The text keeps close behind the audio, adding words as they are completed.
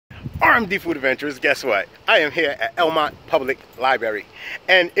RMD Food Adventures. Guess what? I am here at Elmont Public Library,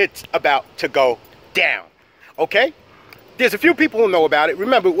 and it's about to go down. Okay? There's a few people who know about it.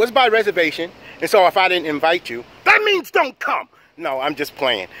 Remember, it was by reservation, and so if I didn't invite you, that means don't come. No, I'm just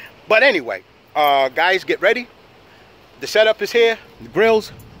playing. But anyway, guys, get ready. The setup is here. The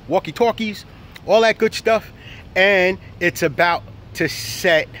grills, walkie-talkies, all that good stuff, and it's about to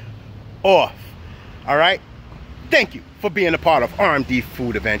set off. All right? Thank you for being a part of RMD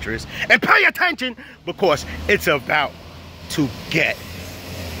Food Adventures. And pay attention, because it's about to get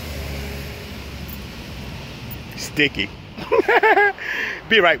sticky.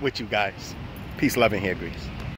 Be right with you guys. Peace, love, and hair grease.